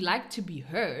 right? We like to be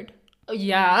heard.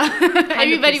 Yeah.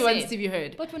 Everybody 100%. wants to be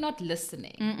heard. But we're not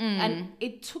listening. And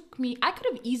it took me, I could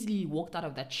have easily walked out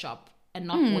of that shop and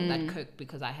not bought that Coke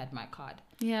because I had my card.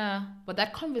 Yeah. But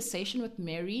that conversation with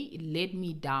Mary led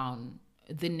me down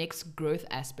the next growth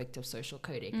aspect of social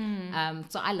coding.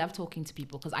 So I love talking to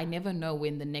people because I never know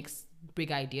when the next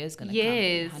big idea is going to come.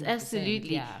 Yes, 100%.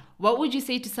 absolutely. Yeah. What would you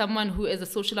say to someone who is a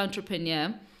social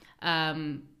entrepreneur?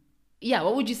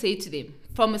 What would you say to them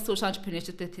from a social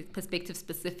entrepreneurship perspective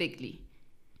specifically?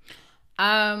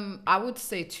 I would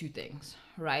say two things,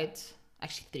 right?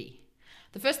 Actually, three.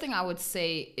 The first thing I would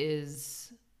say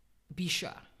is be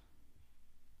sure.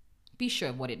 Be sure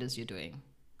of what it is you're doing,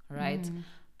 right?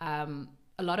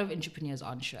 A lot of entrepreneurs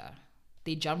aren't sure.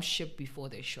 They jump ship before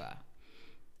they're sure.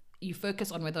 You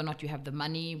focus on whether or not you have the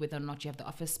money, whether or not you have the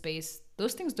office space.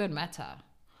 Those things don't matter.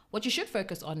 What you should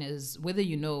focus on is whether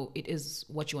you know it is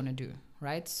what you want to do,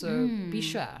 right? So be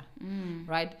sure,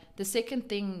 right? The second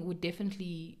thing would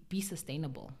definitely be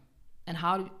sustainable. And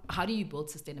how do you build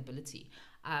sustainability?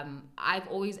 I've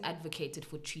always advocated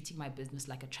for treating my business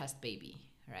like a trust baby,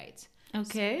 right?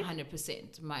 Okay.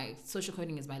 100%. My social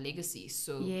coding is my legacy.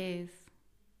 So Yes.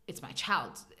 it's my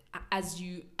child. As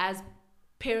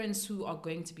parents who are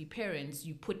going to be parents,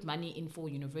 you put money in for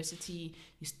university,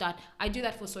 I do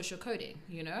that for social coding,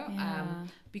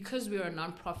 because we're a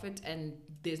non-profit and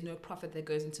there's no profit that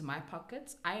goes into my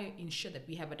pockets. I ensure that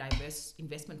we have a diverse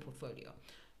investment portfolio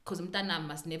because Mtana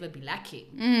must never be lacking.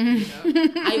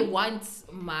 I want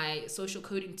my social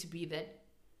coding to be that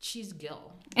cheese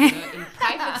girl, in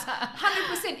private,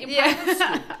 100% in private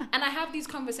school. And I have these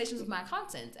conversations with my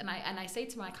accountant, and I say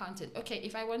to my accountant, okay,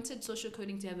 if I wanted social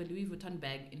coding to have a Louis Vuitton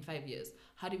bag in 5 years,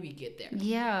 how do we get there?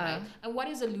 Yeah. Right? And what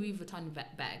is a Louis Vuitton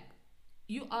bag?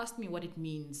 You asked me what it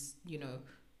means,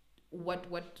 what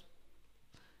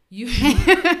you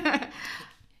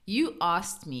you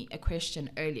asked me a question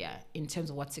earlier in terms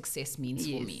of what success means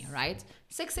for me, right?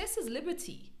 Success is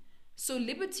liberty. So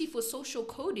liberty for social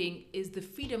coding is the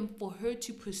freedom for her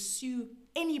to pursue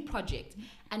any project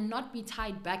and not be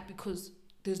tied back because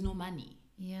there's no money.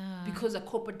 Yeah. Because a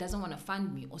corporate doesn't want to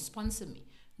fund me or sponsor me.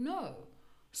 No.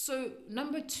 So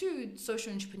number two,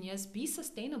 social entrepreneurs, be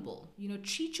sustainable.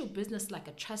 Treat your business like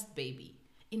a trust baby.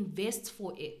 Invest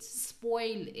for it.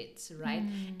 Spoil it, right?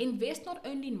 Invest not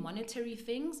only in monetary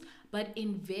things, but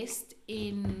invest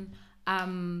in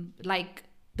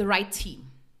the right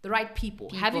team. The right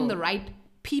people, having the right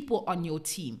people on your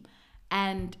team,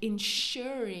 and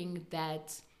ensuring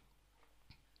that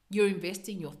you're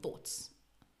investing your thoughts,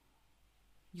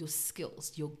 your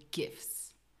skills, your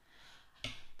gifts.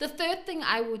 The third thing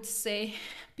I would say,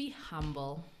 be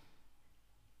humble.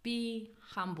 Be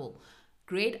humble.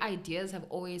 Great ideas have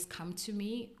always come to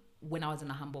me when I was in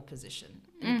a humble position,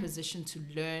 in a position to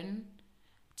learn,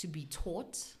 to be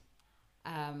taught,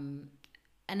 and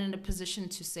in a position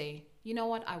to say, you know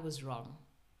what, I was wrong.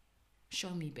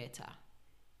 Show me better.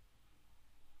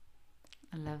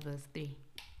 I love those three.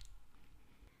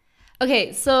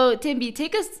 Okay, so Thembi,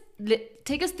 take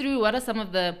us through what are some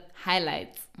of the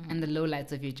highlights and the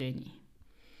lowlights of your journey.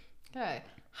 Okay.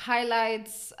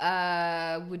 Highlights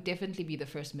would definitely be the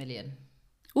first million.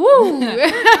 Ooh!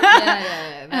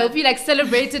 Yeah. I hope you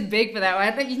celebrated big for that one.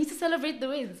 I think you need to celebrate the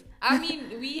wins. I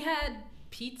mean, we had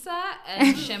pizza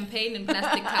and champagne in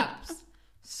plastic cups.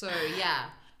 So yeah,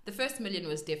 the first million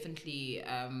was definitely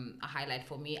a highlight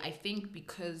for me. I think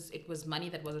because it was money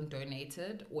that wasn't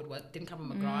donated or didn't come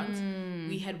from a grant,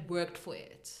 we had worked for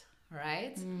it,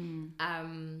 right?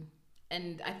 And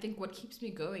I think what keeps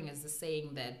me going is the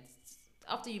saying that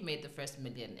after you made the first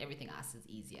million, everything else is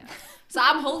easier. So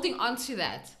I'm holding on to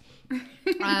that.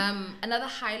 Another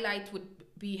highlight would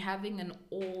be having an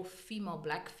all-female,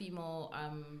 black female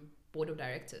board of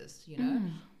directors.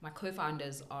 My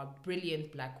co-founders are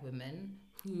brilliant black women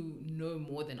who know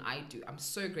more than I do. I'm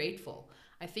so grateful.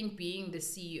 I think being the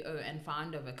CEO and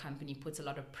founder of a company puts a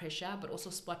lot of pressure, but also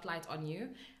spotlight on you.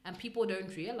 And people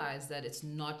don't realize that it's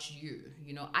not you.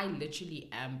 I literally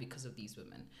am because of these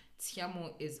women.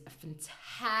 Tiamo is a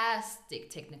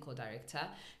fantastic technical director.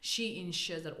 She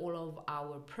ensures that all of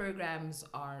our programs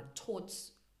are taught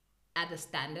at a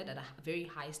standard, at a very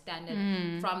high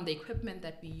standard, from the equipment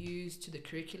that we use to the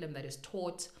curriculum that is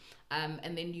taught.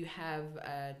 And then you have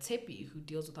Tepi, who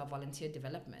deals with our volunteer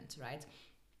development, right?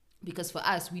 Because for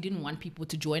us, we didn't want people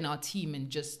to join our team and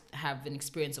just have an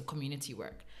experience of community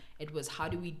work. It was, how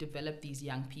do we develop these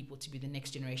young people to be the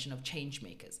next generation of change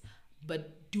makers,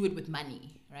 but do it with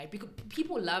money, right? Because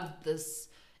people love this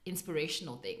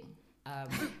inspirational thing.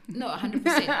 No,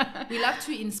 100%. We love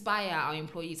to inspire our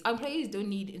employees. Our employees don't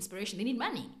need inspiration; they need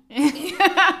money.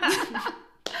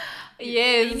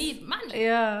 Yes. They need money.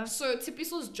 Yeah. So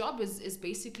Tipiso's job is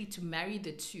basically to marry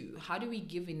the two. How do we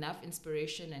give enough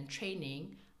inspiration and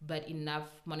training, but enough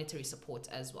monetary support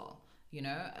as well? You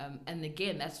know, and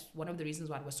again, that's one of the reasons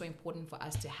why it was so important for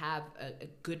us to have a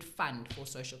good fund for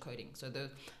social coding, so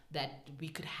that we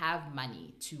could have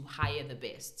money to hire the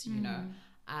best, you know,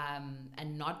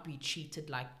 and not be treated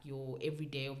like your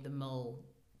everyday of the mill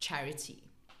charity.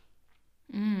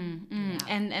 Yeah.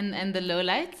 And the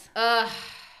lowlights?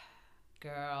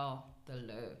 Girl, the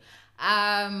low.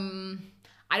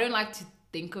 I don't like to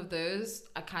think of those.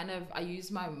 I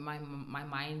use my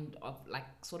mind of like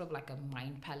sort of like a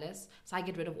mind palace, so I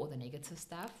get rid of all the negative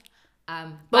stuff.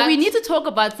 But we need to talk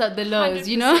about the lows,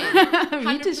 you know. We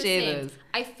need to share those.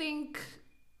 I think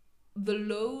the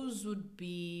lows would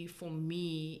be, for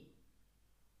me,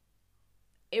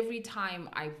 every time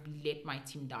I've let my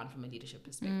team down from a leadership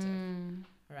perspective,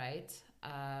 right?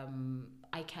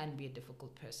 I can be a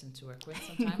difficult person to work with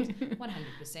sometimes.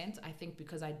 100%. I think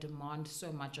because I demand so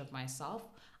much of myself,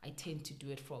 I tend to do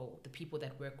it for the people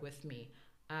that work with me.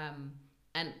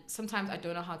 And sometimes I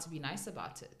don't know how to be nice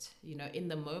about it. You know, in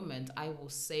the moment, I will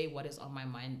say what is on my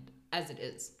mind as it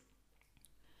is.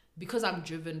 Because I'm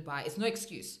driven by, it's no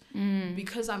excuse,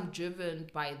 because I'm driven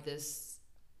by this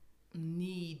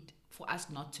need for us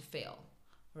not to fail.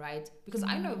 Right? Because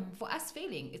I know for us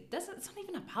failing, it's not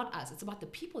even about us. It's about the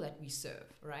people that we serve,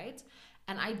 right?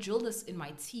 And I drill this in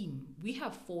my team. We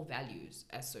have 4 values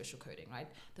as social coding, right?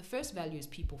 The first value is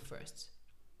people first.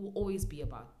 Will always be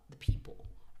about the people,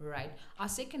 right? Our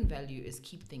second value is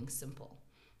keep things simple.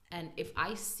 And if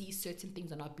I see certain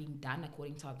things are not being done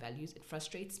according to our values, it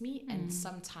frustrates me. And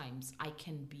sometimes I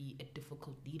can be a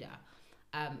difficult leader.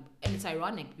 And it's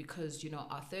ironic because, you know,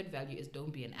 our third value is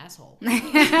don't be an asshole.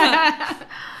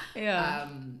 Yeah.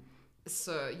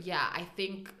 So yeah, I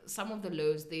think some of the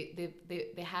lows,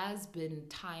 there has been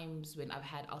times when I've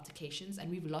had altercations and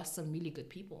we've lost some really good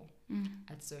people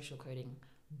at social coding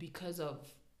because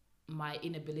of my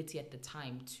inability at the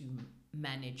time to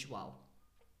manage well.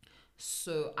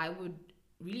 So I would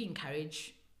really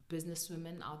encourage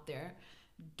businesswomen out there,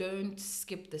 don't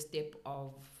skip the step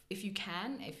of, if you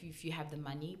can, if you have the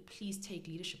money, please take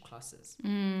leadership classes,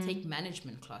 take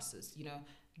management classes. You know,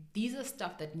 these are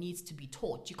stuff that needs to be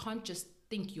taught. You can't just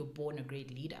think you're born a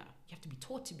great leader. You have to be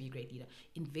taught to be a great leader.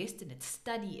 Invest in it,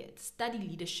 study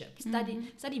leadership,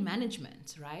 study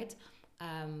management, right?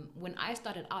 When I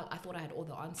started out, I thought I had all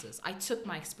the answers. I took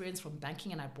my experience from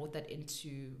banking and I brought that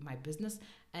into my business,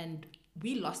 and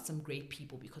we lost some great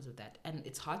people because of that. And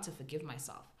it's hard to forgive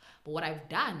myself. But what I've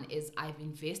done is I've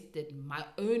invested my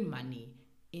own money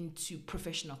into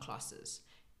professional classes,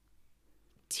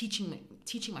 teaching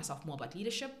myself more about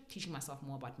leadership, teaching myself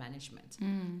more about management.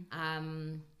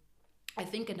 I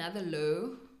think another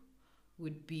low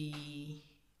would be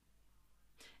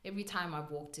every time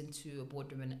I've walked into a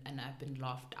boardroom and I've been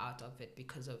laughed out of it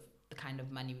because of the kind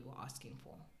of money we were asking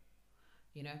for.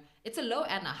 You know, it's a low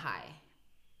and a high,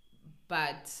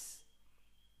 but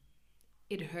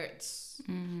it hurts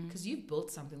because you've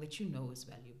built something that you know is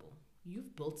valuable.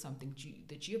 You've built something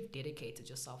that you have dedicated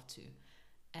yourself to.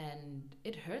 And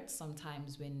it hurts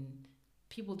sometimes when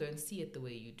people don't see it the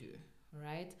way you do,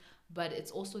 right? But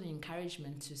it's also an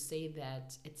encouragement to say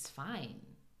that it's fine.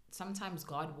 Sometimes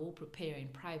God will prepare in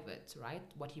private, right?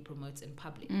 What he promotes in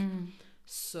public.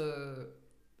 So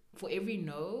for every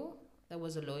no that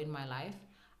was a low in my life,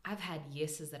 I've had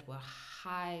yeses that were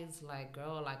highs, like,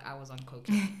 girl, like I was on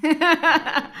cocaine.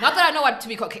 Not that I know what to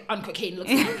be on cocaine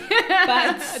looks like,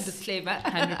 but disclaimer.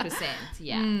 100%,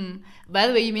 yeah. By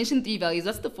the way, you mentioned 3 values.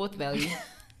 What's the 4th value?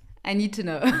 I need to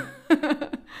know.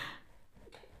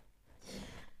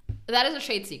 That is a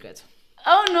trade secret.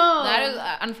 Oh no! That is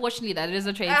unfortunately that is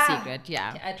a trade secret.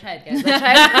 Yeah, I tried, guys.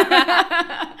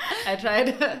 I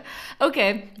tried.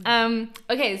 Okay.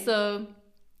 Okay. So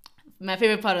my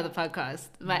favorite part of the podcast,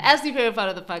 my absolute favorite part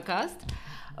of the podcast,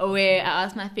 where I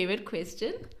ask my favorite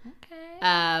question.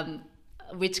 Okay.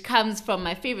 Which comes from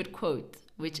my favorite quote,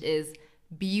 which is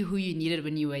 "Be who you needed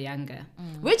when you were younger."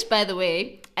 Which, by the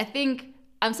way, I think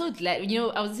I'm so glad. You know,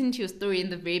 I was listening to your story in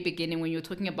the very beginning when you were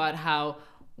talking about how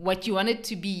what you wanted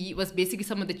to be was basically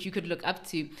someone that you could look up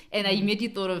to. And I immediately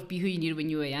thought of be who you needed when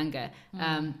you were younger.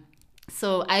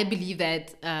 So I believe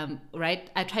that, right?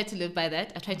 I tried to live by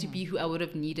that. I tried to be who I would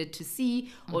have needed to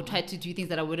see, or tried to do things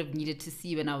that I would have needed to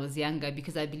see when I was younger,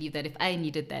 because I believe that if I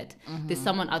needed that, there's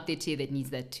someone out there today that needs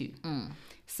that too.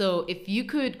 So if you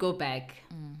could go back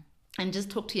and just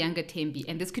talk to younger Tembi.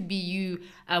 And this could be you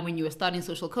when you were starting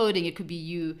social coding. It could be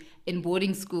you in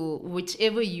boarding school,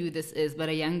 whichever you this is, but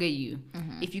a younger you.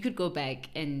 If you could go back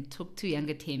and talk to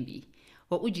younger Tembi,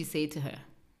 what would you say to her?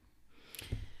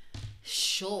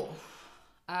 Sure.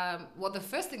 Well, the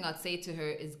first thing I'd say to her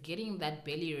is getting that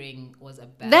belly ring was a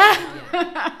bad idea.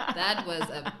 That was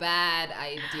a bad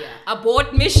idea.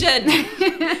 Abort mission.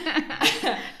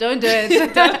 Don't do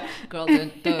it. Girl,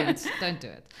 don't do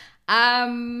it.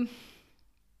 Damn,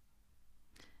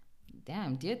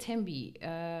 dear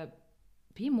Tembi,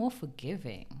 be more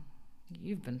forgiving.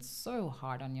 You've been so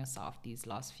hard on yourself these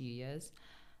last few years.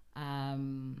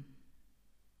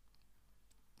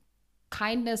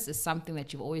 Kindness is something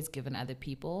that you've always given other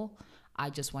people. I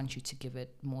just want you to give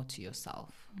it more to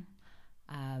yourself.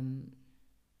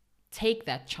 Take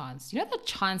that chance. You know that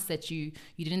chance that you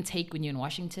didn't take when you're in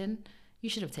Washington? You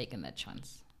should have taken that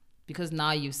chance. Because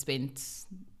now you've spent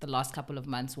the last couple of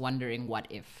months wondering what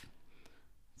if.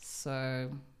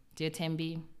 So, dear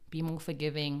Tembi, be more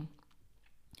forgiving.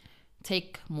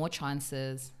 Take more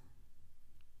chances.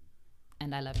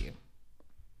 And I love you.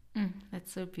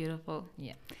 That's so beautiful.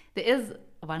 Yeah. There is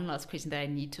one last question that I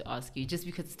need to ask you, just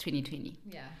because it's 2020.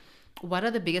 Yeah. What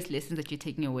are the biggest lessons that you're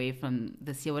taking away from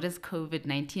this year? What has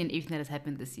COVID-19 and everything that has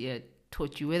happened this year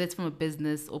taught you, whether it's from a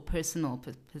business or personal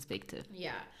perspective?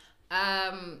 Yeah.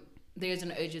 There's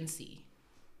an urgency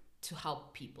to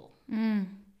help people.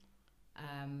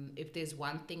 If there's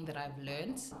one thing that I've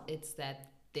learned, it's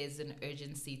that there's an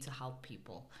urgency to help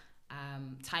people.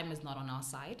 Time is not on our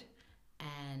side,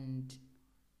 and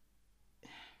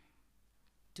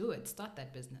do it. Start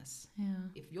that business. Yeah.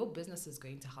 If your business is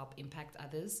going to help impact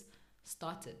others,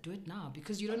 start it. Do it now,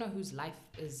 because you don't know whose life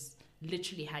is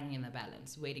literally hanging in the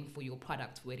balance, waiting for your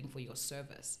product, waiting for your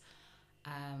service.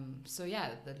 So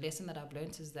yeah, the lesson that I've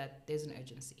learned is that there's an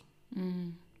urgency.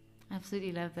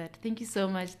 Absolutely love that. Thank you so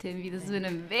much, Tembi. This has been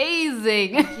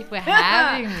amazing. Thank you for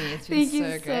having me. It's been Thank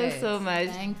you great. so much.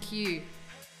 Thank you.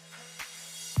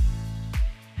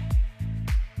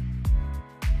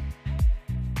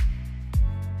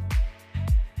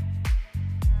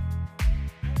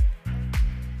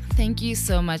 Thank you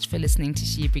so much for listening to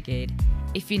She Brigade.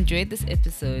 If you enjoyed this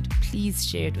episode, please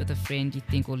share it with a friend you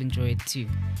think will enjoy it too.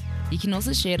 You can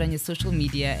also share it on your social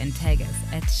media and tag us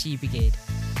at She Brigade.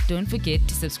 Don't forget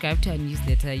to subscribe to our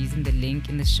newsletter using the link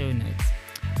in the show notes.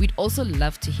 We'd also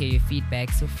love to hear your feedback,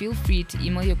 so feel free to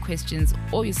email your questions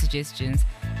or your suggestions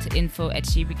to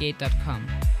info@shebrigade.com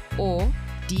or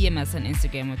DM us on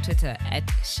Instagram or Twitter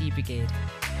 @shebrigade.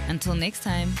 Until next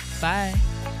time, bye.